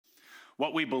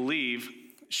What we believe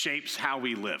shapes how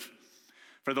we live.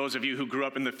 For those of you who grew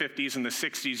up in the 50s and the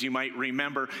 60s, you might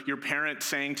remember your parents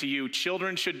saying to you,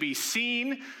 children should be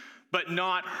seen but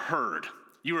not heard.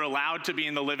 You were allowed to be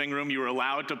in the living room, you were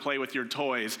allowed to play with your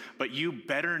toys, but you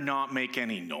better not make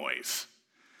any noise.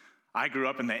 I grew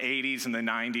up in the 80s and the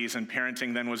 90s, and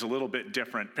parenting then was a little bit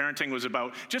different. Parenting was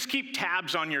about just keep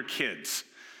tabs on your kids.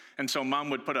 And so mom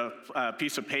would put a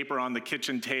piece of paper on the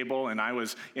kitchen table, and I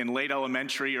was in late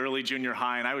elementary, early junior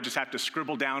high, and I would just have to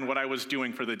scribble down what I was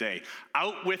doing for the day.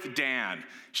 Out with Dan.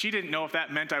 She didn't know if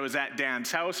that meant I was at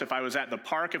Dan's house, if I was at the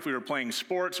park, if we were playing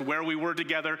sports, where we were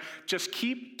together. Just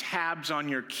keep tabs on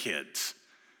your kids.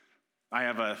 I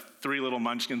have 3 little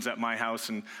munchkins at my house,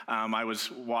 and I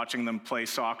was watching them play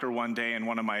soccer one day, and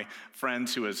one of my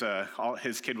friends who was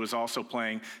his kid was also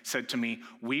playing said to me,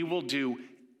 "We will do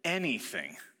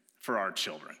anything for our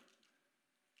children."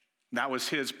 That was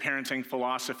his parenting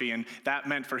philosophy, and that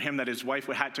meant for him that his wife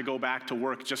had to go back to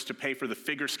work just to pay for the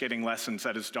figure skating lessons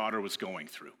that his daughter was going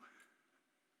through.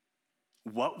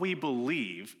 What we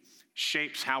believe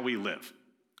shapes how we live.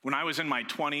 When I was in my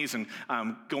 20s and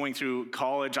going through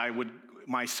college,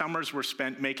 my summers were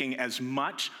spent making as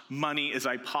much money as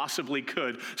I possibly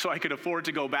could so I could afford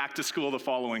to go back to school the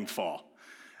following fall.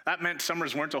 That meant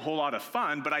summers weren't a whole lot of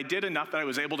fun, but I did enough that I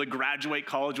was able to graduate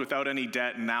college without any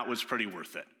debt, and that was pretty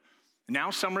worth it. Now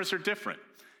summers are different.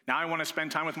 Now I want to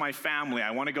spend time with my family.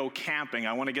 I want to go camping.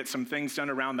 I want to get some things done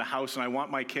around the house, and I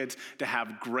want my kids to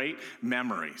have great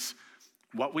memories.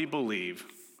 What we believe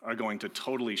are going to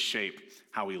totally shape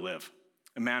how we live.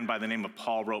 A man by the name of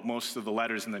Paul wrote most of the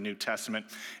letters in the New Testament.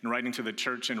 In writing to the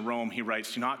church in Rome, he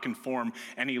writes, "Do not conform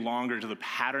any longer to the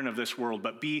pattern of this world,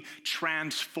 but be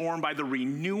transformed by the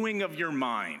renewing of your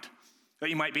mind, that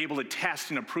you might be able to test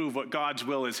and approve what God's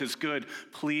will is, his good,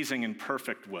 pleasing, and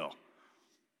perfect will."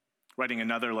 Writing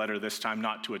another letter, this time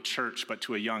not to a church, but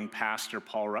to a young pastor,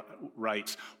 Paul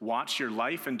writes, "Watch your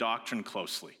life and doctrine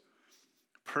closely.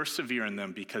 Persevere in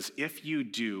them, because if you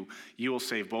do, you will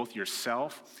save both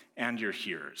yourself and your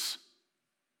hearers."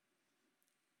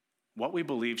 What we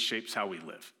believe shapes how we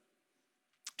live.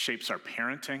 Shapes our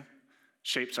parenting,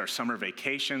 shapes our summer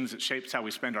vacations, it shapes how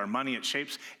we spend our money, it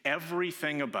shapes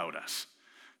everything about us.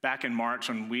 Back in March,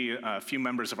 when a few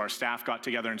members of our staff got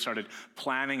together and started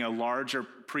planning a larger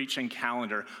preaching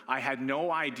calendar, I had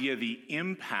no idea the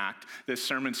impact this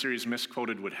sermon series,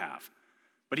 Misquoted, would have.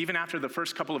 But even after the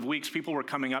first couple of weeks, people were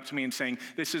coming up to me and saying,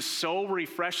 "This is so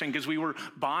refreshing because we were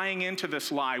buying into this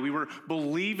lie. We were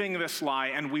believing this lie,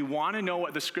 and we want to know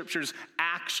what the scriptures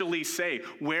actually say,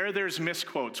 where there's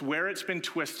misquotes, where it's been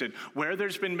twisted, where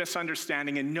there's been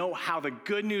misunderstanding, and know how the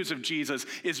good news of Jesus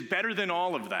is better than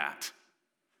all of that."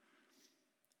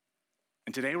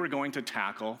 And today we're going to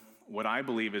tackle what I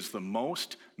believe is the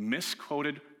most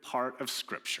misquoted part of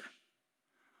Scripture.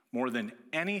 More than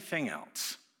anything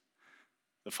else.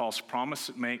 The false promise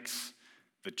it makes,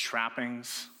 the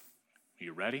trappings. Are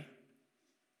you ready?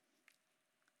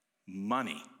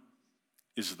 Money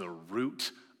is the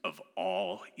root of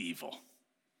all evil.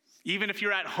 Even if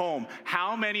you're at home,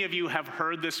 how many of you have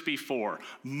heard this before?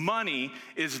 Money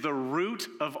is the root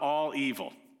of all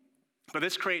evil. But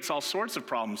this creates all sorts of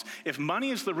problems. If money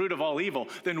is the root of all evil,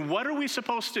 then what are we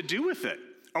supposed to do with it?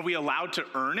 Are we allowed to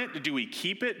earn it? Do we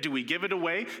keep it? Do we give it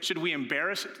away? Should we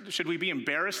be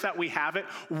embarrassed that we have it?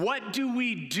 What do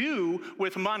we do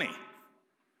with money?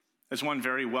 As one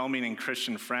very well-meaning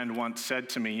Christian friend once said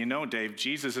to me, "You know, Dave,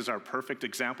 Jesus is our perfect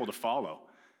example to follow,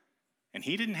 and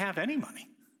he didn't have any money."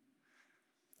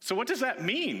 So what does that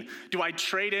mean? Do I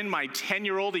trade in my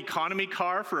 10-year-old economy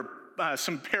car for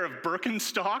some pair of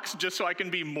Birkenstocks just so I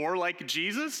can be more like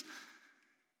Jesus?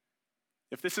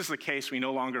 If this is the case, we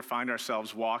no longer find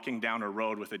ourselves walking down a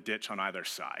road with a ditch on either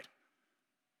side.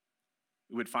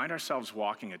 We would find ourselves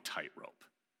walking a tightrope,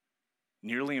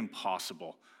 nearly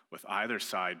impossible, with either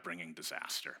side bringing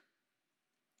disaster.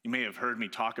 You may have heard me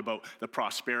talk about the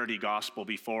prosperity gospel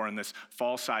before, and this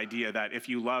false idea that if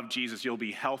you love Jesus, you'll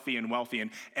be healthy and wealthy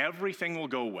and everything will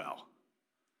go well.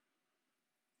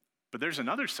 But there's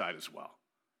another side as well.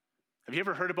 Have you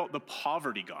ever heard about the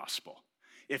poverty gospel?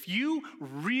 If you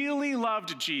really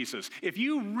loved Jesus, if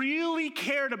you really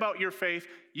cared about your faith,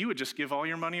 you would just give all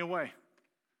your money away.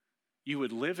 You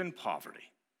would live in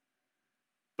poverty.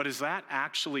 But is that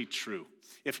actually true?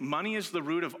 If money is the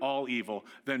root of all evil,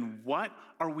 then what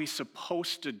are we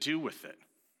supposed to do with it?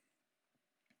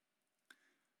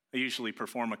 I usually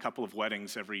perform a couple of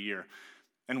weddings every year.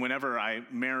 And whenever I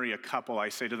marry a couple, I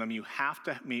say to them, "You have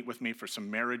to meet with me for some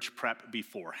marriage prep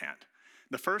beforehand."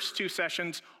 The first 2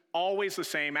 sessions, always the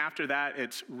same. After that,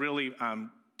 it's really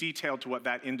detailed to what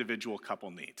that individual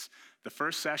couple needs. The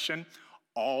first session,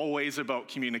 always about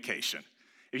communication.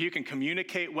 If you can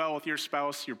communicate well with your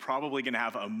spouse, you're probably going to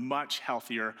have a much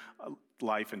healthier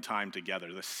life and time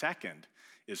together. The second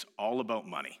is all about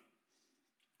money.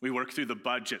 We work through the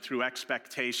budget, through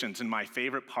expectations, and my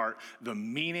favorite part, the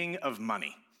meaning of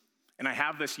money. And I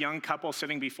have this young couple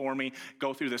sitting before me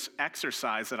go through this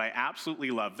exercise that I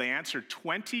absolutely love. They answer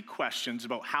 20 questions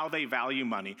about how they value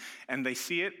money, and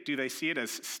do they see it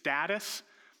as status,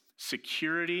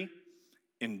 security,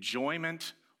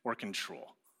 enjoyment, or control?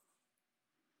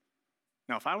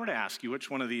 Now, if I were to ask you which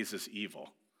one of these is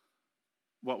evil,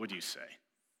 what would you say?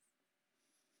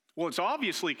 Well, it's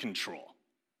obviously control.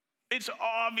 It's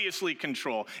obviously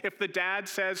control. If the dad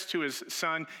says to his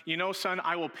son, you know, son,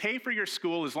 I will pay for your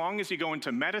school as long as you go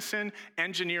into medicine,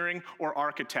 engineering, or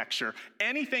architecture.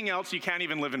 Anything else, you can't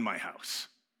even live in my house.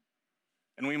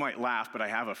 And we might laugh, but I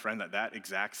have a friend that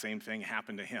exact same thing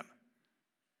happened to him.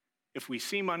 If we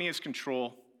see money as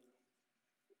control,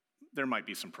 there might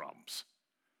be some problems.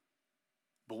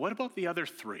 But what about the other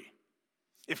three?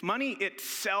 If money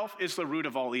itself is the root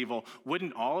of all evil,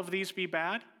 wouldn't all of these be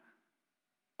bad?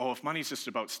 Oh, if money's just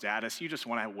about status, you just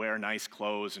want to wear nice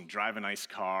clothes and drive a nice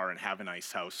car and have a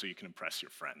nice house so you can impress your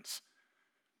friends.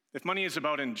 If money is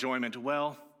about enjoyment,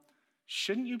 well,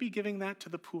 shouldn't you be giving that to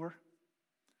the poor?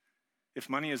 If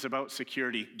money is about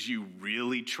security, do you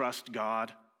really trust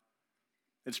God?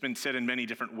 It's been said in many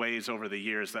different ways over the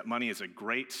years that money is a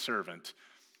great servant,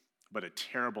 but a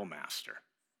terrible master.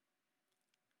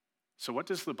 So what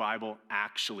does the Bible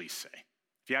actually say?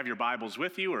 If you have your Bibles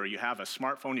with you or you have a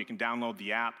smartphone, you can download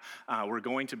the app. We're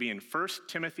going to be in 1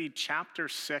 Timothy chapter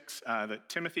 6.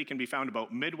 Timothy can be found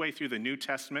about midway through the New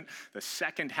Testament, the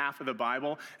second half of the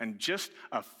Bible. And just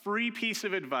a free piece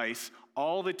of advice,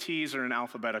 all the T's are in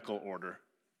alphabetical order,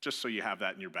 just so you have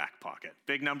that in your back pocket.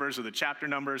 Big numbers are the chapter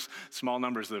numbers, small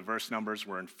numbers are the verse numbers.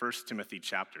 We're in 1 Timothy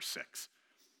chapter 6.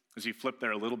 As you flip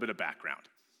there, a little bit of background.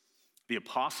 The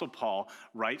Apostle Paul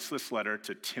writes this letter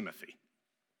to Timothy.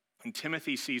 And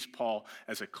Timothy sees Paul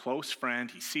as a close friend.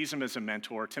 He sees him as a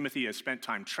mentor. Timothy has spent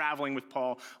time traveling with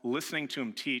Paul, listening to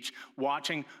him teach,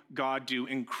 watching God do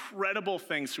incredible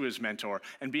things through his mentor,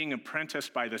 and being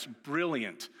apprenticed by this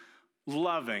brilliant,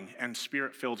 loving, and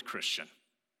spirit-filled Christian.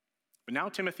 But now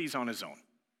Timothy's on his own.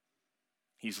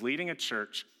 He's leading a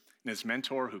church, and his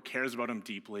mentor, who cares about him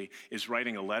deeply, is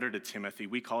writing a letter to Timothy.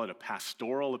 We call it a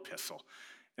pastoral epistle.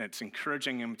 And it's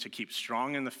encouraging him to keep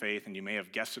strong in the faith, and you may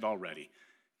have guessed it already.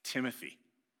 Timothy,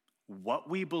 what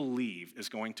we believe is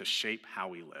going to shape how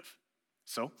we live.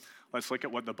 So let's look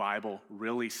at what the Bible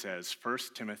really says. 1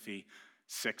 Timothy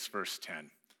 6, verse 10.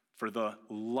 For the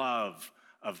love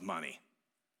of money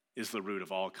is the root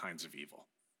of all kinds of evil.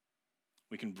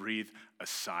 We can breathe a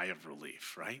sigh of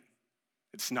relief, right?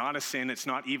 It's not a sin, it's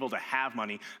not evil to have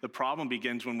money. The problem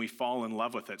begins when we fall in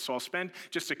love with it. So I'll spend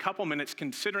just a couple minutes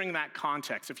considering that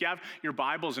context. If you have your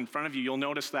Bibles in front of you, you'll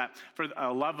notice that for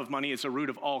love of money is a root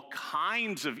of all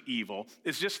kinds of evil.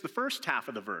 It's just the first half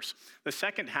of the verse. The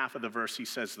second half of the verse, he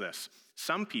says this: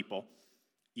 some people,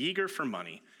 eager for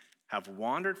money, have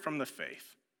wandered from the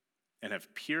faith and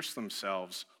have pierced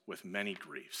themselves with many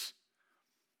griefs.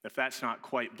 If that's not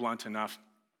quite blunt enough,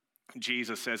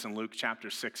 Jesus says in Luke chapter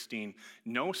 16,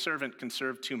 no servant can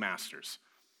serve two masters.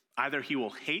 Either he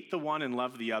will hate the one and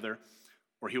love the other,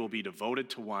 or he will be devoted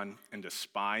to one and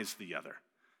despise the other.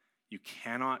 You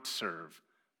cannot serve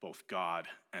both God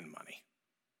and money.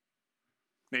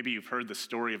 Maybe you've heard the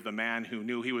story of the man who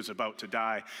knew he was about to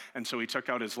die, and so he took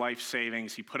out his life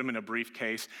savings, he put them in a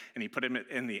briefcase, and he put them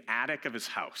in the attic of his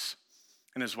house.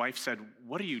 And his wife said,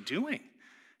 "What are you doing?"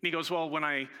 And he goes, "Well, when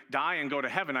I die and go to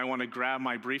heaven, I want to grab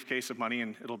my briefcase of money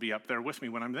and it'll be up there with me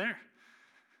when I'm there."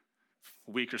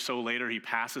 A week or so later, he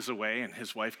passes away and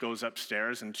his wife goes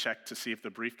upstairs and checks to see if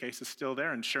the briefcase is still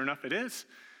there. And sure enough, it is.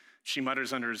 She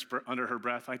mutters under her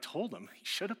breath, "I told him he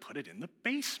should have put it in the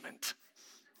basement."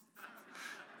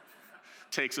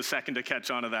 Takes a second to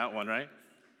catch on to that one, right?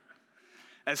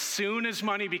 As soon as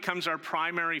money becomes our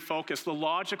primary focus, the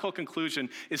logical conclusion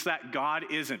is that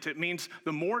God isn't. It means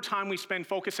the more time we spend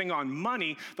focusing on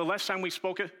money, the less time we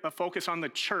focus on the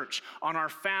church, on our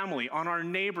family, on our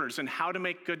neighbors, and how to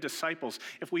make good disciples.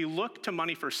 If we look to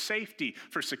money for safety,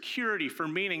 for security, for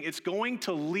meaning, it's going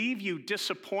to leave you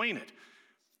disappointed.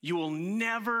 You will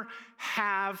never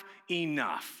have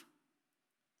enough,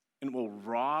 and it will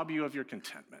rob you of your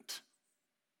contentment.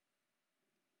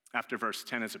 After verse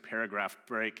 10 is a paragraph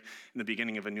break in the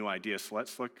beginning of a new idea. So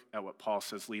let's look at what Paul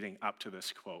says leading up to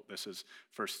this quote. This is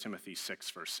 1 Timothy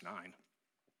 6, verse 9.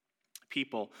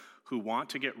 People who want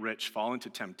to get rich fall into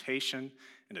temptation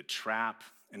and a trap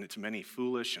and into many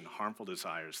foolish and harmful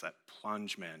desires that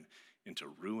plunge men into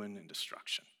ruin and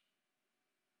destruction.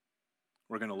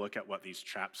 We're going to look at what these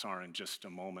traps are in just a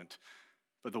moment.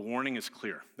 But the warning is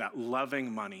clear that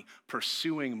loving money,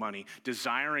 pursuing money,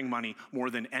 desiring money more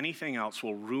than anything else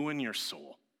will ruin your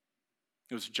soul.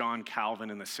 It was John Calvin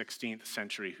in the 16th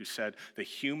century who said, the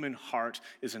human heart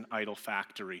is an idol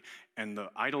factory, and the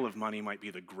idol of money might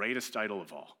be the greatest idol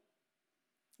of all.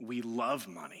 We love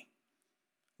money.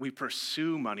 We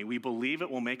pursue money. We believe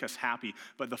it will make us happy,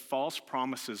 but the false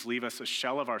promises leave us a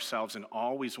shell of ourselves and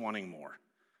always wanting more.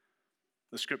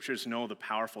 The scriptures know the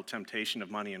powerful temptation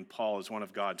of money, and Paul, as one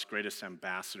of God's greatest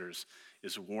ambassadors,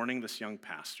 is warning this young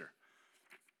pastor.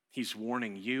 He's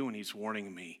warning you and he's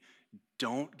warning me.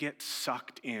 Don't get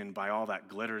sucked in by all that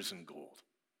glitters and gold.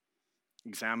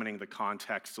 Examining the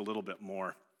context a little bit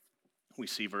more, we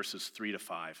see verses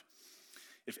 3-5.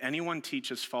 If anyone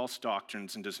teaches false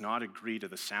doctrines and does not agree to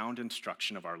the sound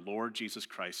instruction of our Lord Jesus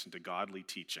Christ and to godly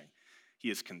teaching, he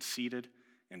is conceited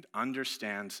and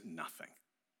understands nothing.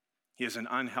 He has an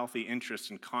unhealthy interest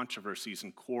in controversies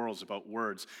and quarrels about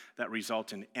words that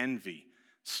result in envy,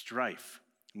 strife,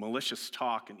 malicious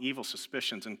talk, and evil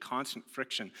suspicions, and constant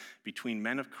friction between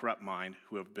men of corrupt mind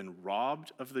who have been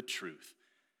robbed of the truth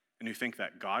and who think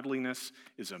that godliness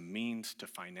is a means to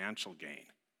financial gain.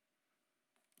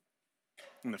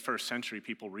 In the first century,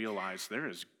 people realized there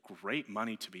is great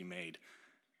money to be made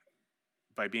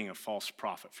by being a false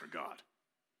prophet for God.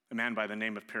 A man by the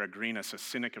name of Peregrinus, a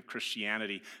cynic of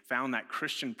Christianity, found that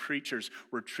Christian preachers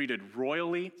were treated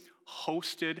royally,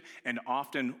 hosted, and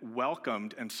often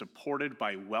welcomed and supported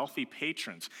by wealthy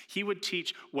patrons. He would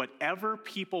teach whatever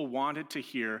people wanted to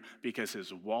hear because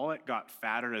his wallet got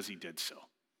fatter as he did so.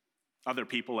 Other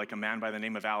people, like a man by the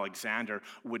name of Alexander,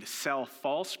 would sell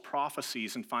false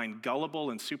prophecies and find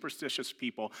gullible and superstitious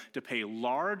people to pay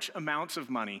large amounts of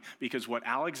money because what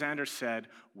Alexander said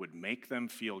would make them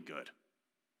feel good.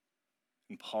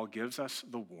 And Paul gives us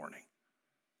the warning.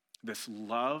 This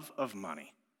love of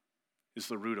money is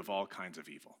the root of all kinds of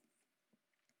evil.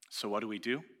 So what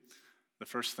do? The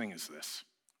first thing is this: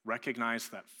 recognize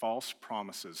that false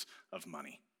promises of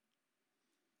money.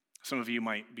 Some of you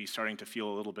might be starting to feel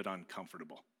a little bit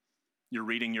uncomfortable. You're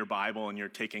reading your Bible and you're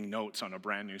taking notes on a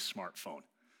brand new smartphone.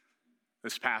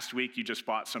 This past week, you just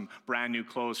bought some brand new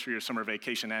clothes for your summer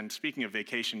vacation. And speaking of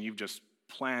vacation, you've just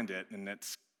planned it and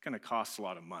it's going to cost a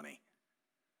lot of money.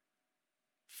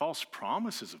 False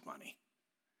promises of money.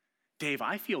 Dave,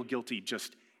 I feel guilty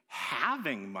just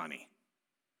having money.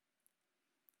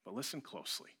 But listen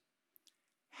closely.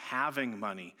 Having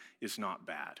money is not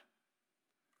bad.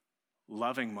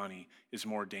 Loving money is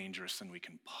more dangerous than we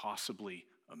can possibly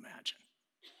imagine.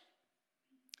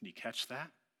 Did you catch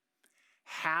that?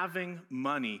 Having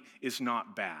money is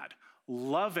not bad.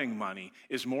 Loving money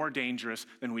is more dangerous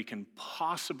than we can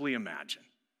possibly imagine.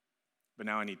 But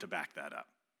now I need to back that up.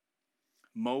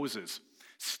 Moses,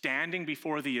 standing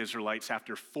before the Israelites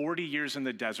after 40 years in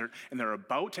the desert, and they're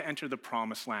about to enter the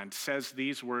promised land, says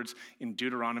these words in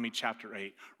Deuteronomy chapter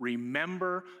 8,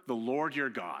 "Remember the Lord your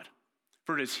God,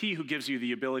 for it is he who gives you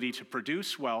the ability to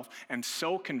produce wealth and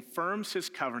so confirms his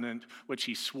covenant, which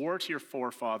he swore to your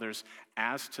forefathers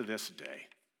as to this day."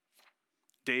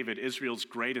 David, Israel's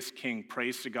greatest king,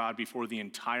 prays to God before the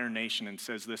entire nation and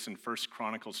says this in 1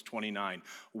 Chronicles 29,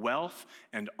 "Wealth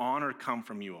and honor come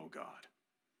from you, O God.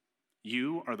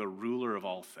 You are the ruler of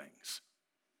all things."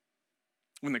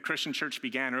 When the Christian church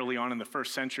began early on in the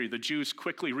first century, the Jews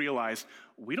quickly realized,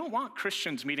 we don't want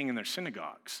Christians meeting in their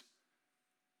synagogues.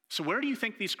 So where do you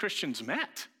think these Christians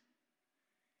met?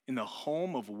 In the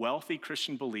home of wealthy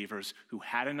Christian believers who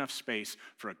had enough space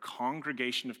for a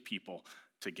congregation of people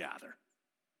to gather.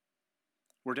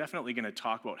 We're definitely going to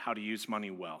talk about how to use money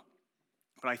well.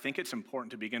 But I think it's important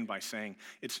to begin by saying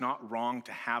it's not wrong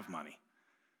to have money.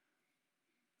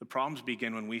 The problems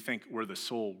begin when we think we're the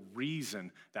sole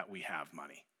reason that we have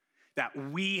money, that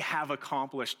we have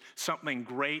accomplished something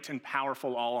great and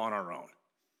powerful all on our own.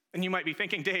 And you might be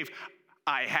thinking, Dave,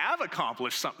 I have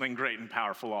accomplished something great and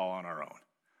powerful all on our own.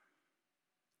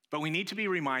 But we need to be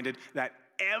reminded that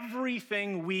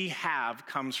everything we have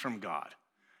comes from God.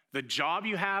 The job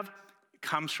you have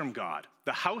comes from God.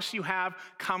 The house you have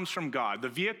comes from God. The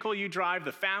vehicle you drive,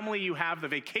 the family you have, the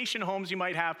vacation homes you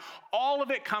might have, all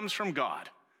of it comes from God.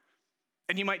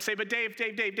 And you might say, but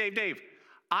Dave,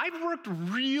 I've worked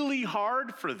really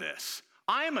hard for this.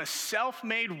 I am a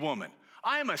self-made woman.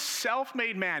 I am a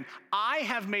self-made man. I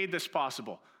have made this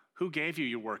possible. Who gave you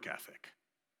your work ethic?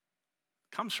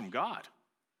 It comes from God.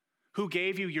 Who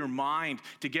gave you your mind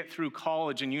to get through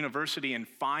college and university and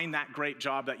find that great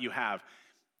job that you have?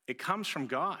 It comes from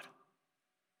God.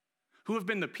 Who have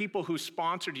been the people who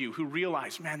sponsored you, who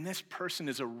realized, man, this person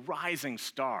is a rising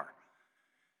star?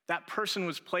 That person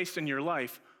was placed in your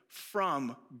life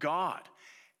from God.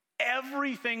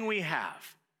 Everything we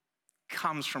have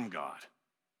comes from God.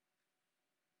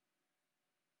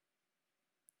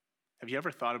 Have you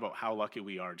ever thought about how lucky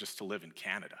we are just to live in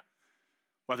Canada?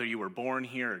 Whether you were born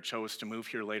here or chose to move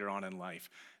here later on in life,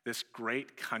 this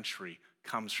great country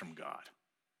comes from God.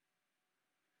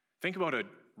 Think about a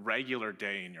regular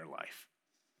day in your life.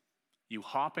 You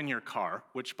hop in your car,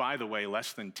 which, by the way,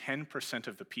 less than 10%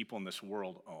 of the people in this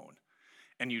world own,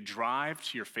 and you drive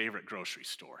to your favorite grocery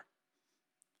store.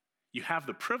 You have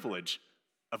the privilege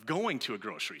of going to a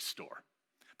grocery store.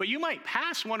 But you might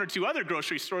pass one or two other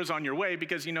grocery stores on your way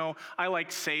because, I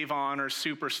like Save-On or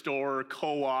Superstore or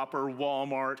Co-op or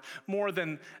Walmart more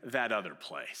than that other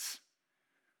place.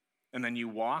 And then you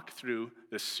walk through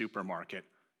this supermarket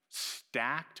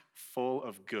stacked full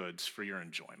of goods for your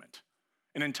enjoyment.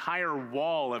 An entire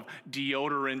wall of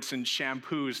deodorants and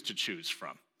shampoos to choose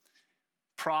from.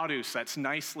 Produce that's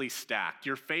nicely stacked.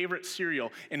 Your favorite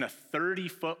cereal in a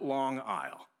 30-foot long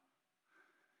aisle.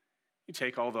 You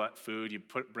take all that food, you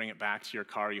bring it back to your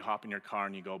car, you hop in your car,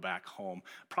 and you go back home.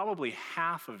 Probably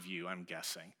half of you, I'm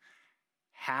guessing,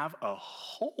 have a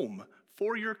home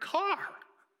for your car.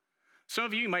 Some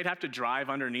of you might have to drive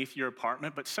underneath your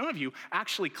apartment, but some of you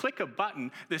actually click a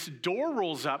button, this door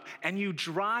rolls up, and you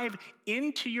drive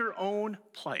into your own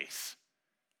place.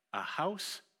 A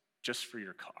house just for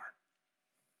your car.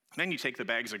 Then you take the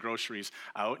bags of groceries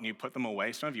out and you put them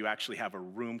away. Some of you actually have a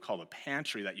room called a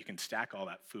pantry that you can stack all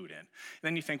that food in. And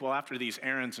then you think, well, after these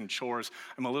errands and chores,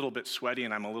 I'm a little bit sweaty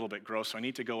and I'm a little bit gross, so I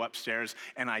need to go upstairs,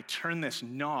 and I turn this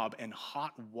knob and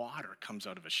hot water comes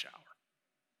out of a shower.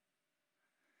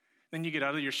 Then you get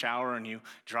out of your shower and you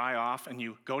dry off and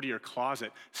you go to your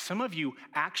closet. Some of you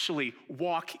actually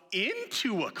walk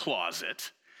into a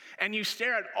closet and you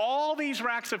stare at all these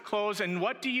racks of clothes, and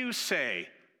what do you say?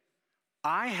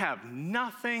 I have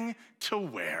nothing to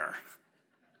wear.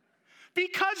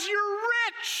 Because you're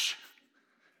rich.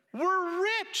 We're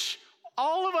rich.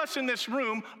 All of us in this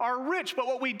room are rich, but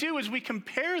what we do is we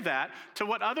compare that to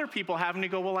what other people have, and we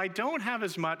go, well, I don't have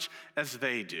as much as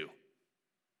they do.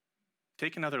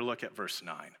 Take another look at verse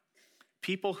 9.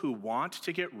 People who want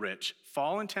to get rich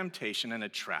fall in temptation and a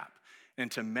trap,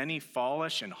 into many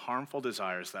foolish and harmful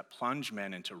desires that plunge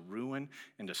men into ruin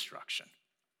and destruction.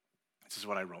 This is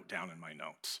what I wrote down in my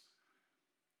notes.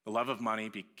 The love of money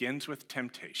begins with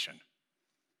temptation.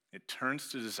 It turns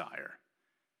to desire,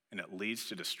 and it leads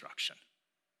to destruction.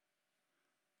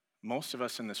 Most of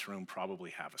us in this room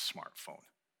probably have a smartphone.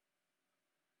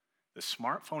 The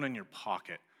smartphone in your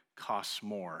pocket costs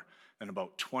more than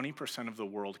about 20% of the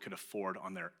world could afford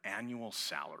on their annual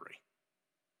salary.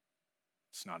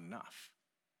 It's not enough.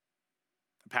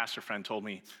 A pastor friend told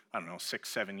me, 6,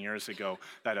 7 years ago,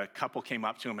 that a couple came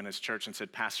up to him in his church and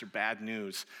said, Pastor, bad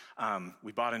news.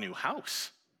 We bought a new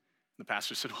house. The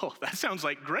pastor said, well, that sounds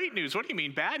like great news. What do you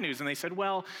mean bad news? And they said,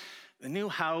 well, the new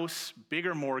house,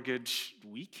 bigger mortgage,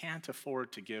 we can't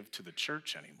afford to give to the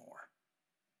church anymore.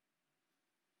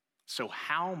 So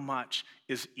how much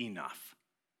is enough?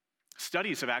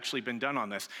 Studies have actually been done on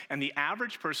this, and the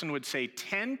average person would say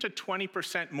 10 to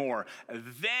 20% more,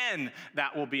 then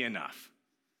that will be enough.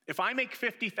 If I make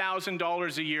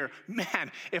 $50,000 a year,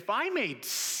 man, if I made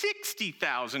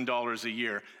 $60,000 a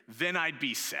year, then I'd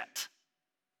be set.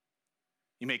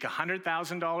 You make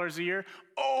 $100,000 a year?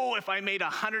 Oh, if I made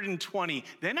 120,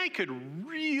 then I could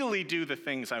really do the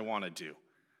things I want to do.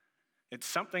 It's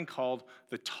something called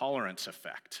the tolerance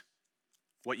effect.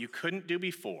 What you couldn't do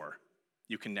before,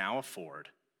 you can now afford.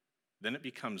 Then it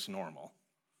becomes normal.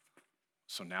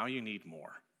 So now you need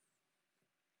more.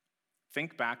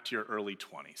 Think back to your early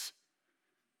 20s.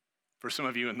 For some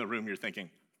of you in the room, you're thinking,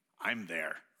 I'm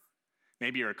there.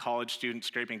 Maybe you're a college student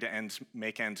scraping to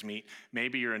make ends meet.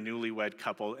 Maybe you're a newlywed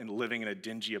couple and living in a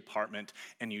dingy apartment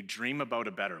and you dream about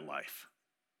a better life.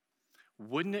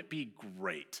 Wouldn't it be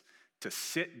great to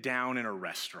sit down in a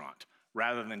restaurant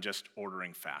rather than just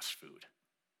ordering fast food?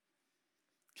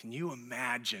 Can you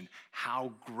imagine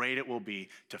how great it will be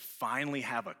to finally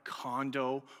have a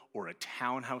condo or a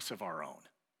townhouse of our own?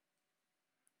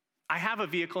 I have a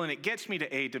vehicle and it gets me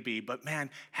to A to B, but man,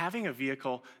 having a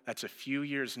vehicle that's a few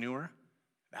years newer,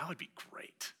 that would be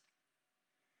great.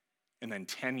 And then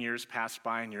 10 years pass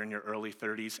by and you're in your early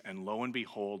 30s, and lo and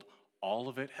behold, all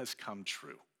of it has come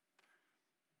true.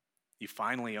 You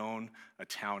finally own a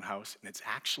townhouse and it's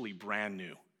actually brand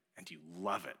new and you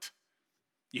love it.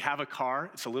 You have a car,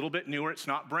 it's a little bit newer, it's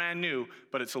not brand new,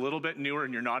 but it's a little bit newer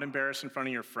and you're not embarrassed in front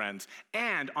of your friends.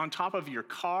 And on top of your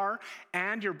car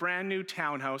and your brand new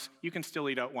townhouse, you can still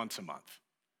eat out once a month.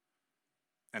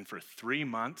 And for 3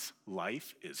 months,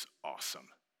 life is awesome.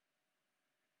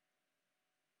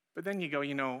 But then you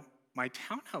go, my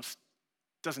townhouse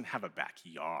doesn't have a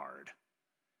backyard.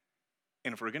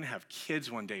 And if we're going to have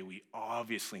kids one day, we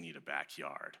obviously need a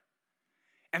backyard.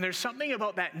 And there's something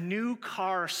about that new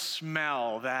car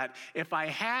smell that if I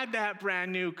had that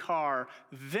brand new car,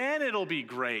 then it'll be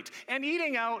great. And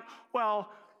eating out, well,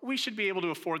 we should be able to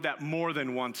afford that more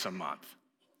than once a month.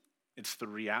 It's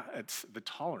the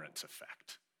tolerance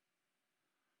effect.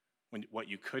 When what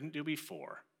you couldn't do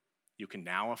before, you can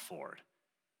now afford,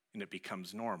 and it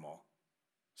becomes normal,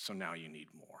 so now you need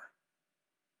more.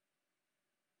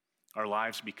 Our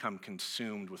lives become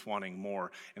consumed with wanting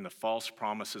more, and the false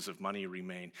promises of money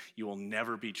remain. You will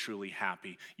never be truly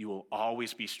happy. You will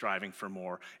always be striving for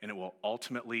more, and it will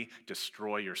ultimately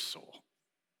destroy your soul.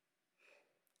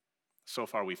 So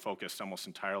far, we focused almost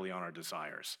entirely on our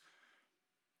desires.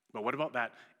 But what about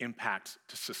that impact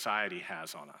society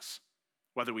has on us?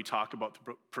 Whether we talk about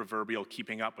the proverbial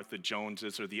keeping up with the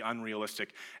Joneses or the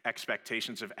unrealistic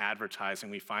expectations of advertising,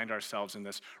 we find ourselves in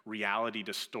this reality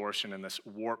distortion and this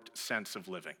warped sense of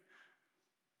living.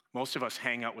 Most of us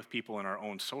hang out with people in our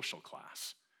own social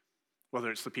class.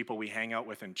 Whether it's the people we hang out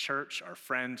with in church, our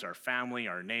friends, our family,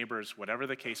 our neighbors, whatever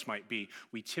the case might be,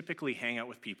 we typically hang out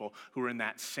with people who are in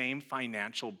that same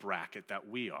financial bracket that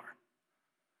we are.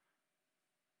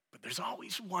 But there's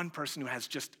always one person who has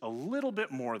just a little bit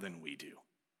more than we do.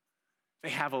 They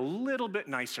have a little bit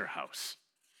nicer house.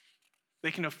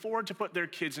 They can afford to put their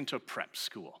kids into prep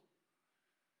school.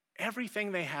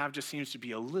 Everything they have just seems to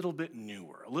be a little bit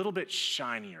newer, a little bit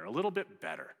shinier, a little bit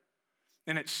better.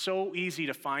 And it's so easy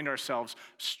to find ourselves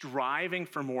striving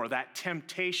for more. That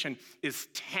temptation is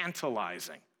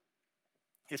tantalizing.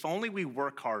 If only we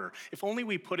work harder, if only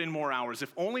we put in more hours,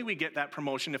 if only we get that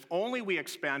promotion, if only we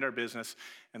expand our business,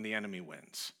 and the enemy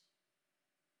wins.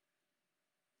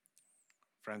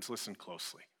 Friends, listen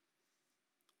closely.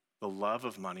 The love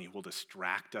of money will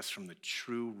distract us from the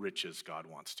true riches God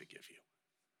wants to give you.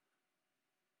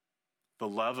 The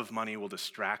love of money will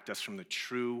distract us from the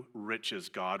true riches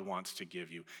God wants to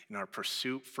give you. In our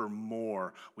pursuit for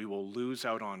more, we will lose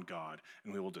out on God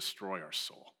and we will destroy our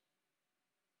soul.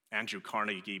 Andrew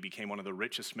Carnegie became one of the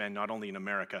richest men, not only in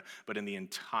America, but in the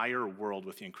entire world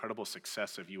with the incredible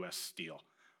success of U.S. Steel.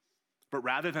 But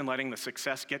rather than letting the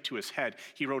success get to his head,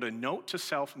 he wrote a note to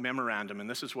self memorandum, and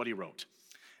this is what he wrote.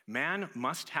 Man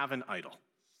must have an idol.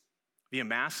 The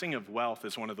amassing of wealth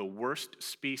is one of the worst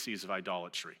species of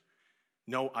idolatry.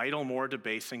 No idol more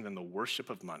debasing than the worship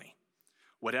of money.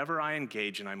 Whatever I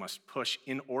engage in, I must push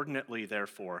inordinately,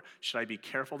 therefore, should I be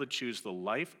careful to choose the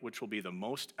life which will be the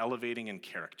most elevating in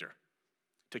character.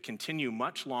 To continue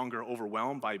much longer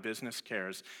overwhelmed by business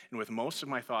cares, and with most of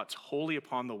my thoughts wholly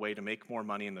upon the way to make more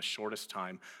money in the shortest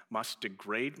time, must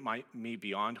degrade me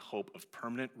beyond hope of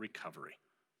permanent recovery.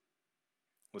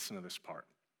 Listen to this part.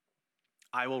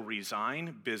 I will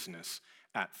resign business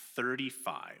at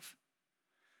 35.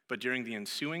 But during the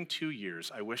ensuing 2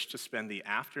 years, I wish to spend the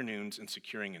afternoons in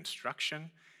securing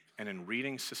instruction and in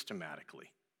reading systematically.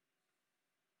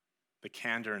 The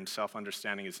candor and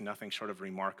self-understanding is nothing short of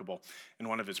remarkable. And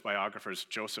one of his biographers,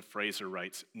 Joseph Fraser,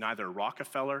 writes, neither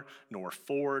Rockefeller nor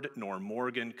Ford nor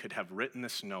Morgan could have written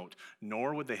this note,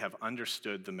 nor would they have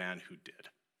understood the man who did.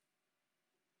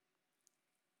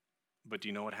 But do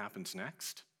you know what happens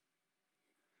next?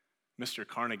 Mr.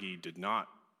 Carnegie did not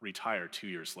retire 2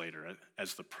 years later,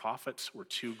 as the profits were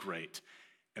too great,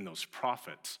 and those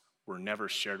profits were never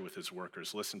shared with his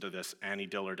workers. Listen to this. Annie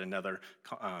Dillard, another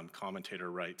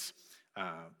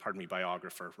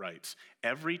biographer, writes,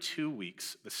 every 2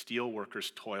 weeks, the steel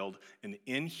workers toiled an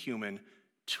inhuman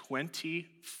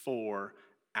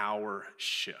 24-hour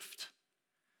shift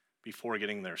before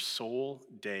getting their sole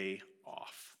day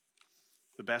off.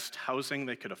 The best housing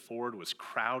they could afford was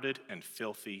crowded and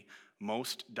filthy.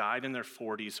 Most died in their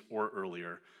 40s or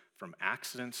earlier from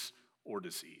accidents or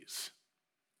disease.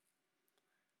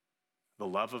 The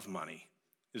love of money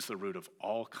is the root of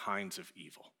all kinds of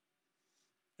evil.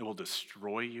 It will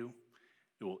destroy you,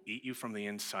 it will eat you from the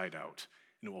inside out,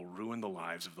 and it will ruin the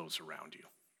lives of those around you.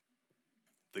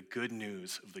 The good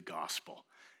news of the gospel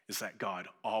is that God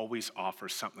always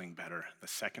offers something better. The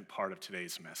second part of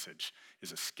today's message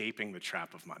is escaping the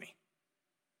trap of money.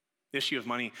 The issue of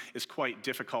money is quite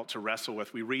difficult to wrestle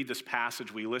with. We read this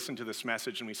passage, we listen to this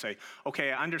message, and we say,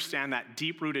 okay, I understand that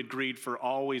deep-rooted greed for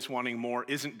always wanting more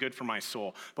isn't good for my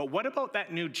soul. But what about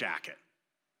that new jacket?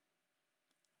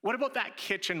 What about that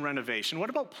kitchen renovation? What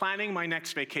about planning my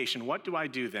next vacation? What do I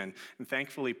do then? And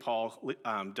thankfully, Paul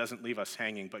doesn't leave us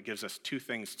hanging, but gives us two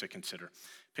things to consider.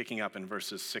 Picking up in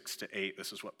verses 6-8,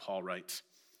 this is what Paul writes.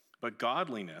 But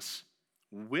godliness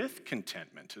with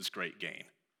contentment is great gain.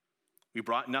 We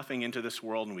brought nothing into this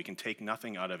world and we can take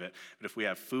nothing out of it. But if we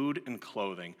have food and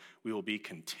clothing, we will be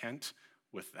content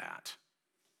with that.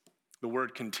 The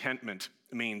word contentment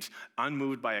means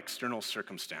unmoved by external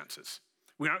circumstances.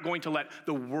 We aren't going to let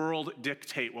the world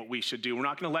dictate what we should do. We're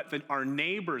not going to let our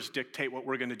neighbors dictate what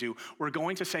we're going to do. We're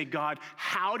going to say, God,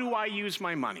 how do I use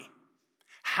my money?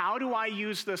 How do I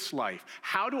use this life?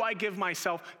 How do I give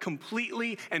myself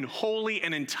completely and wholly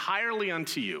and entirely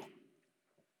unto you?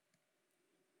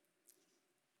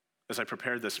 As I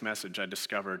prepared this message, I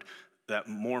discovered that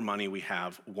more money we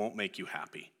have won't make you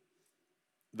happy.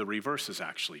 The reverse is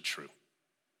actually true.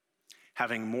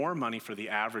 Having more money for the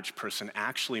average person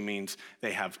actually means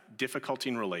they have difficulty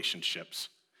in relationships,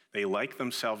 they like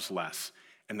themselves less,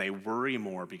 and they worry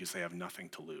more because they have nothing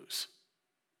to lose.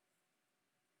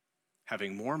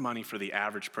 Having more money for the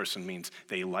average person means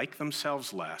they like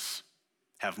themselves less,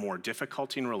 have more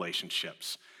difficulty in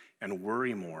relationships, and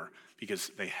worry more because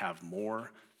they have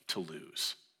more to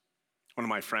lose. One of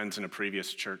my friends in a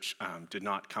previous church did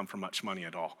not come from much money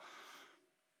at all.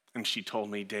 And she told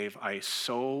me, Dave, I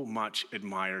so much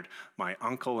admired my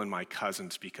uncle and my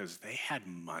cousins because they had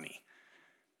money.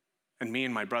 And me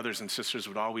and my brothers and sisters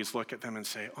would always look at them and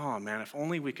say, oh man, if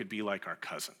only we could be like our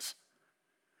cousins.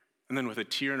 And then with a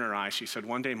tear in her eye, she said,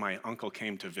 one day my uncle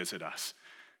came to visit us.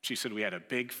 She said, we had a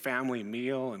big family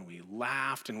meal and we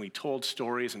laughed and we told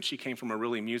stories, and she came from a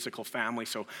really musical family,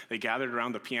 so they gathered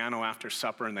around the piano after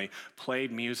supper and they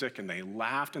played music and they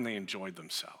laughed and they enjoyed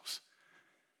themselves.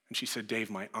 And she said, Dave,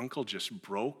 my uncle just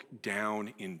broke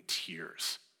down in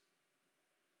tears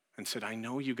and said, I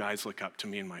know you guys look up to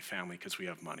me and my family because we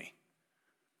have money,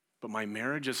 but my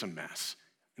marriage is a mess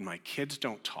and my kids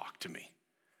don't talk to me.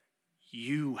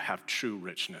 You have true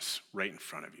richness right in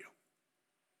front of you.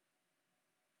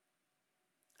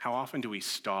 How often do we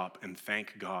stop and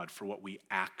thank God for what we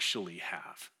actually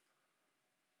have?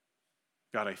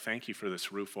 God, I thank you for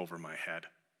this roof over my head.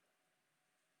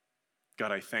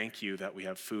 God, I thank you that we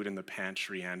have food in the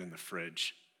pantry and in the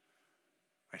fridge.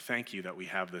 I thank you that we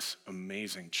have this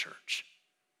amazing church.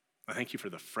 I thank you for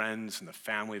the friends and the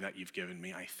family that you've given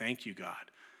me. I thank you,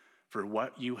 God, for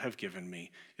what you have given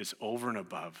me is over and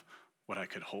above what I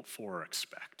could hope for or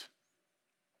expect.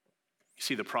 You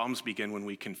see, the problems begin when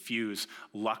we confuse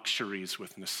luxuries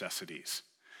with necessities.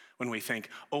 When we think,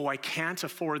 oh, I can't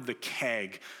afford the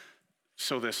keg,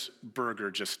 so this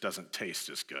burger just doesn't taste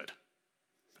as good.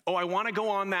 Oh, I want to go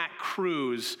on that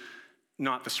cruise,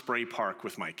 not the spray park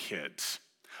with my kids.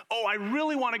 Oh, I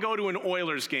really want to go to an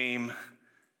Oilers game,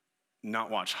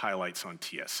 not watch highlights on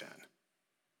TSN.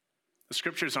 The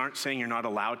scriptures aren't saying you're not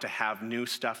allowed to have new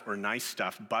stuff or nice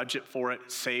stuff. Budget for it,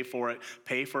 save for it,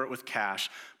 pay for it with cash,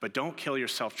 but don't kill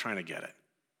yourself trying to get it.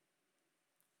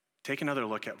 Take another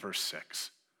look at verse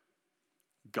 6.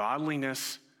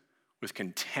 Godliness with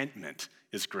contentment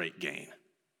is great gain.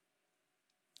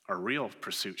 Our real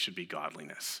pursuit should be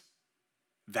godliness.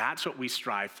 That's what we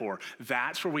strive for.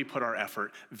 That's where we put our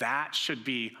effort. That should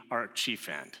be our chief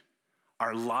end.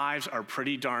 Our lives are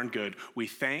pretty darn good. We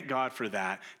thank God for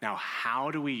that. Now, how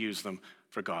do we use them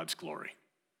for God's glory?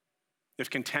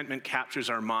 If contentment captures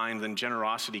our mind, then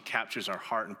generosity captures our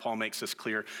heart. And Paul makes this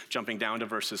clear, jumping down to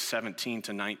verses 17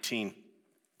 to 19.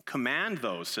 Command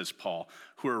those, says Paul,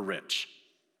 who are rich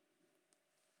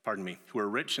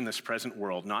in this present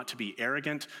world, not to be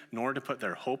arrogant, nor to put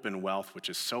their hope in wealth, which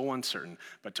is so uncertain,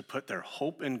 but to put their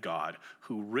hope in God,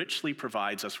 who richly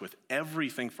provides us with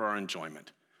everything for our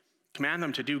enjoyment. Command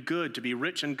them to do good, to be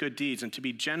rich in good deeds, and to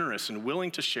be generous and willing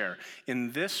to share.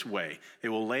 In this way, they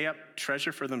will lay up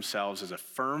treasure for themselves as a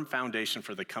firm foundation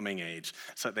for the coming age,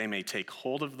 so that they may take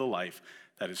hold of the life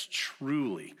that is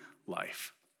truly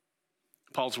life.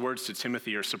 Paul's words to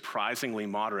Timothy are surprisingly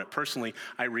moderate. Personally,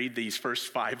 I read these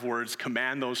first 5 words,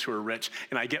 command those who are rich,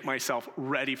 and I get myself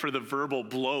ready for the verbal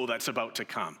blow that's about to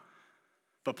come.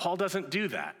 But Paul doesn't do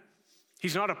that.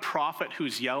 He's not a prophet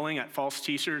who's yelling at false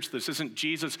teachers. This isn't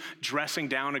Jesus dressing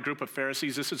down a group of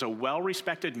Pharisees. This is a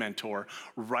well-respected mentor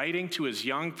writing to his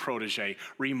young protege,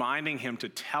 reminding him to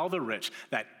tell the rich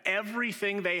that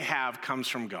everything they have comes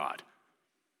from God.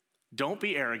 Don't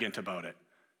be arrogant about it,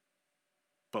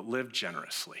 but live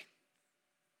generously.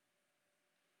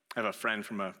 I have a friend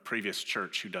from a previous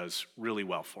church who does really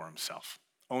well for himself,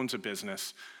 owns a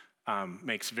business,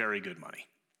 makes very good money.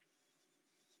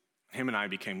 Him and I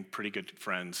became pretty good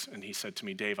friends, and he said to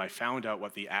me, Dave, I found out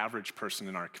what the average person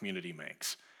in our community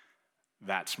makes.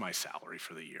 That's my salary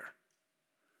for the year.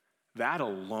 That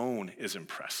alone is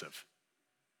impressive.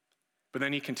 But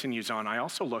then he continues on, I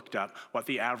also looked up what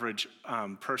the average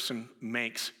person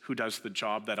makes who does the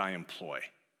job that I employ.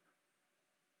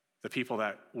 The people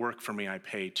that work for me, I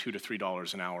pay $2 to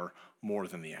 $3 an hour more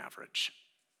than the average.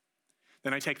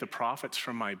 Then I take the profits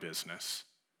from my business,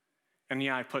 and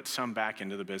yeah, I put some back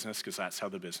into the business because that's how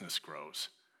the business grows.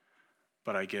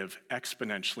 But I give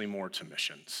exponentially more to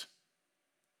missions.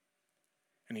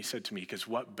 And he said to me, because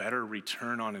what better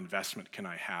return on investment can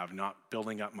I have, not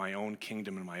building up my own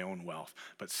kingdom and my own wealth,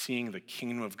 but seeing the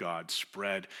kingdom of God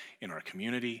spread in our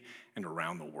community and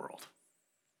around the world.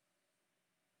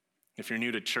 If you're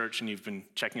new to church and you've been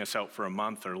checking us out for a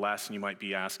month or less, and you might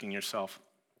be asking yourself,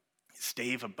 is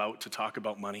Dave about to talk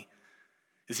about money?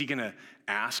 Is he going to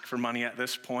ask for money at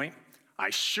this point? I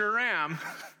sure am.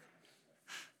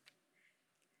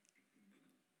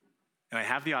 And I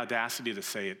have the audacity to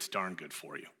say it's darn good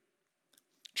for you.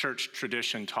 Church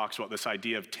tradition talks about this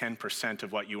idea of 10%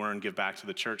 of what you earn give back to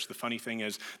the church. The funny thing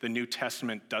is the New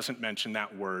Testament doesn't mention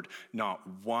that word not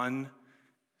one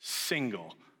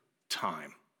single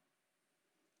time.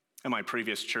 In my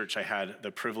previous church, I had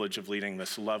the privilege of leading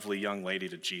this lovely young lady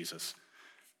to Jesus.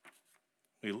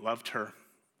 We loved her.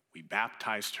 We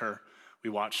baptized her. We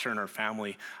watched her and her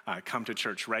family come to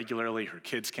church regularly. Her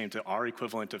kids came to our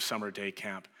equivalent of summer day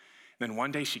camp. Then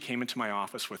one day she came into my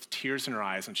office with tears in her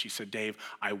eyes and she said, Dave,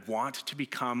 I want to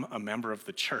become a member of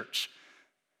the church.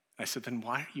 I said, then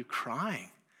why are you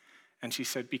crying? And she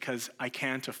said, because I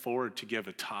can't afford to give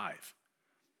a tithe.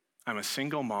 I'm a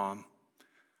single mom.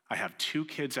 I have 2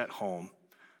 kids at home.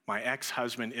 My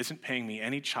ex-husband isn't paying me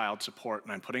any child support,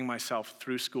 and I'm putting myself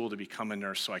through school to become a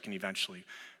nurse so I can eventually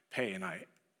pay, and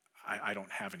I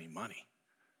don't have any money.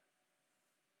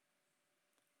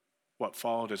 What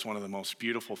followed is one of the most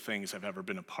beautiful things I've ever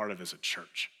been a part of as a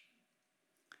church.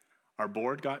 Our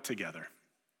board got together,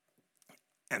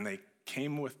 and they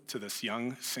came to this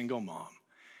young single mom,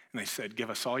 and they said, give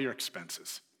us all your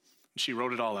expenses. And she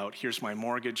wrote it all out. Here's my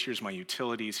mortgage, here's my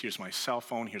utilities, here's my cell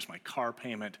phone, here's my car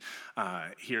payment,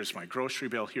 here's my grocery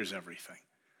bill, here's everything.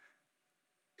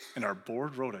 And our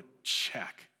board wrote a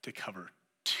check to cover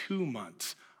 2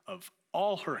 months of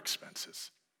all her expenses.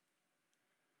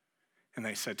 And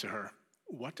they said to her,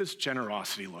 what does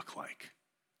generosity look like?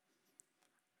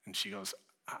 And she goes,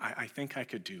 I think I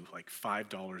could do like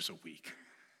 $5 a week.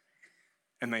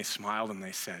 And they smiled and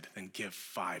they said, then give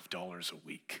 $5 a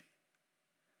week.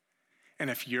 And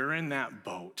if you're in that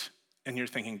boat and you're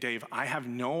thinking, Dave, I have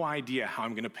no idea how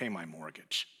I'm going to pay my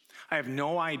mortgage. I have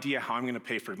no idea how I'm going to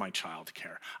pay for my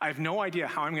childcare. I have no idea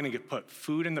how I'm going to put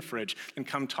food in the fridge, and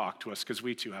come talk to us because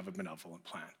we too have a benevolent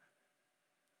plan.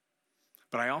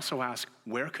 But I also ask,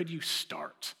 where could you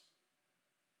start?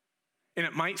 And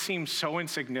it might seem so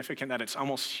insignificant that it's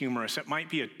almost humorous. It might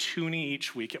be a toonie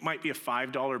each week. It might be a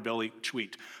 $5 bill each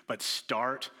week, but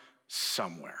start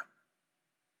somewhere.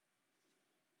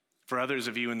 For others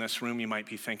of you in this room, you might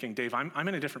be thinking, Dave, I'm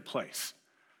in a different place.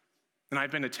 And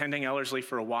I've been attending Ellerslie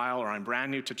for a while, or I'm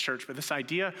brand new to church, but this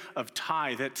idea of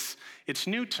tithe, it's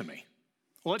new to me.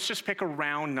 Well, let's just pick a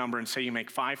round number and say you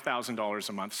make $5,000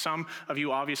 a month. Some of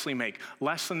you obviously make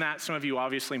less than that. Some of you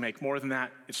obviously make more than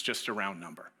that. It's just a round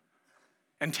number.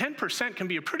 And 10% can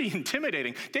be a pretty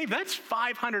intimidating. Dave, that's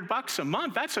 $500 a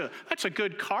month. That's a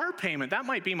good car payment. That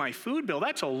might be my food bill.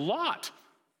 That's a lot.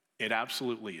 It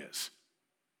absolutely is.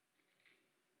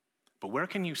 But where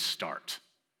can you start?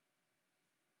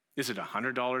 Is it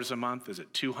 $100 a month? Is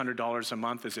it $200 a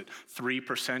month? Is it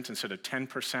 3% instead of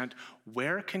 10%?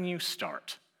 Where can you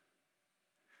start?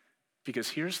 Because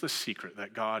here's the secret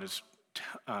that God is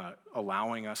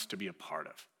allowing us to be a part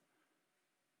of.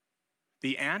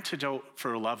 The antidote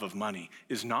for love of money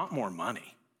is not more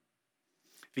money.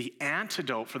 The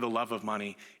antidote for the love of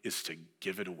money is to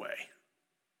give it away.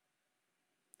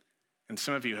 And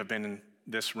some of you have been in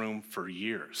this room for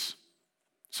years.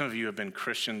 Some of you have been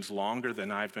Christians longer than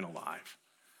I've been alive.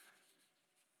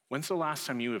 When's the last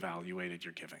time you evaluated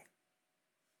your giving?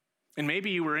 And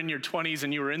maybe you were in your 20s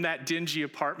and you were in that dingy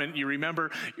apartment. You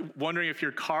remember wondering if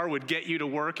your car would get you to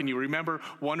work, and you remember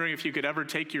wondering if you could ever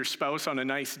take your spouse on a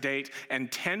nice date,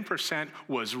 and 10%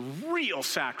 was real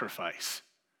sacrifice.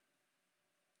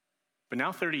 But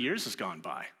now 30 years has gone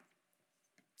by,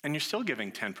 and you're still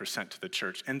giving 10% to the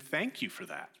church, and thank you for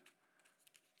that.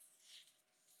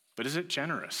 But is it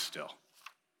generous still?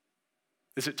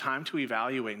 Is it time to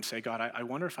evaluate and say, God, I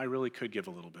wonder if I really could give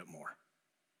a little bit more?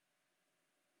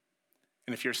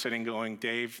 And if you're sitting going,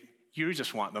 Dave, you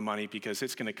just want the money because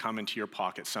it's going to come into your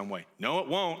pocket some way. No, it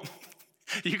won't.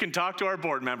 You can talk to our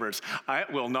board members.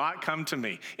 It will not come to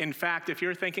me. In fact, if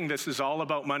you're thinking this is all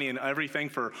about money and everything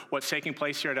for what's taking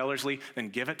place here at Ellerslie, then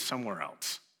give it somewhere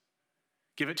else.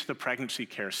 Give it to the Pregnancy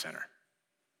Care Center.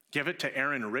 Give it to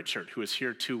Aaron Richard, who was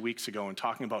here 2 weeks ago and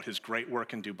talking about his great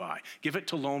work in Dubai. Give it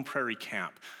to Lone Prairie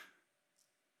Camp.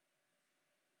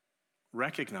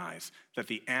 recognize that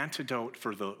the antidote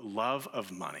for the love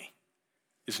of money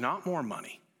is not more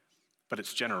money, but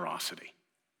it's generosity.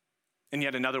 In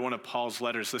yet another one of Paul's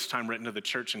letters, this time written to the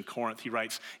church in Corinth, he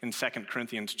writes in 2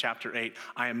 Corinthians chapter 8,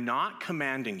 I am not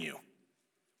commanding you,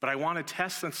 but I want to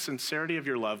test the sincerity of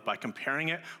your love by comparing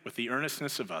it with the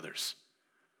earnestness of others.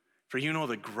 For you know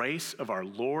the grace of our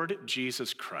Lord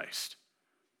Jesus Christ,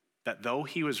 that though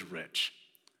he was rich,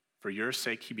 for your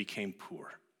sake he became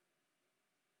poor,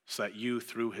 so that you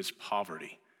through his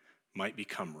poverty might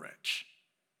become rich.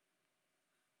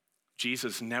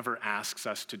 Jesus never asks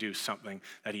us to do something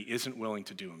that he isn't willing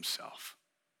to do himself.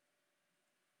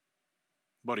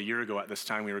 About a year ago at this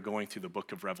time, we were going through the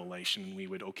book of Revelation, and we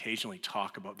would occasionally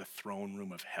talk about the throne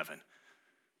room of heaven.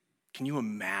 Can you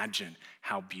imagine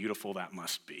how beautiful that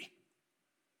must be?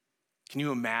 Can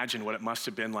you imagine what it must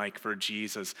have been like for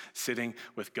Jesus sitting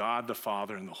with God the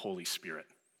Father and the Holy Spirit?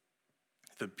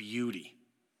 The beauty,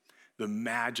 the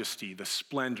majesty, the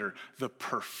splendor, the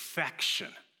perfection.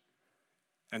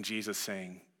 And Jesus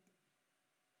saying,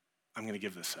 I'm going to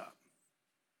give this up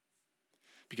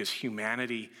because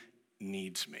humanity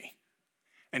needs me.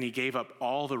 And he gave up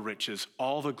all the riches,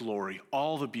 all the glory,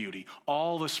 all the beauty,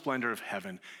 all the splendor of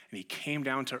heaven, and he came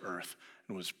down to earth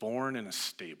and was born in a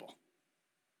stable,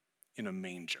 in a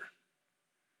manger,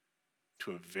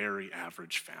 to a very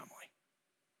average family.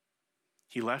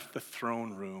 He left the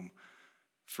throne room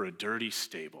for a dirty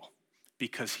stable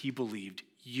because he believed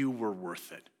you were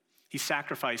worth it. He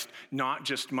sacrificed not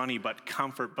just money, but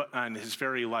comfort and his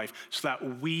very life so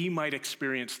that we might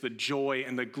experience the joy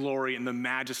and the glory and the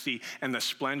majesty and the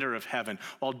splendor of heaven.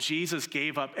 While Jesus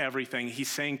gave up everything, he's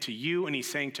saying to you and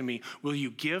he's saying to me, will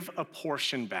you give a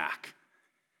portion back?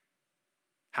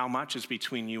 How much is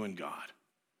between you and God?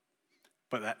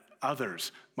 But that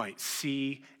others might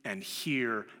see and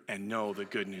hear and know the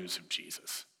good news of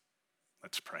Jesus.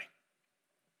 Let's pray.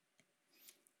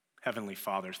 Heavenly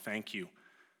Father, thank you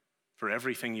for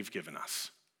everything you've given us.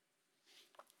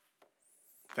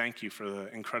 Thank you for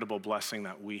the incredible blessing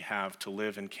that we have to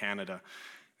live in Canada.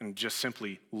 And just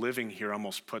simply living here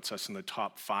almost puts us in the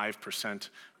top 5%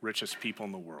 richest people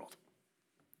in the world.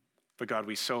 But God,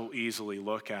 we so easily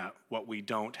look at what we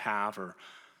don't have or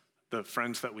the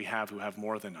friends that we have who have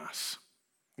more than us.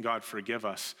 God, forgive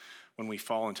us when we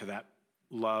fall into that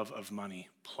love of money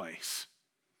place.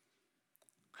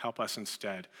 Help us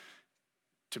instead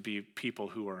to be people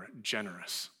who are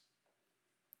generous,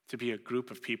 to be a group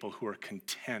of people who are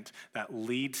content that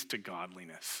leads to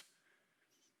godliness,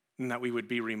 and that we would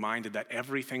be reminded that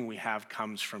everything we have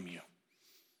comes from you,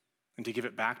 and to give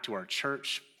it back to our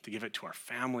church, to give it to our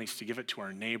families, to give it to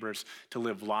our neighbors, to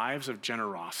live lives of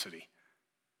generosity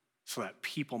so that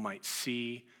people might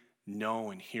see, know,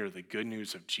 and hear the good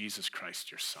news of Jesus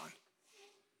Christ, your Son.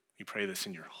 We pray this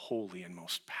in your holy and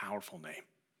most powerful name.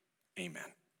 Amen.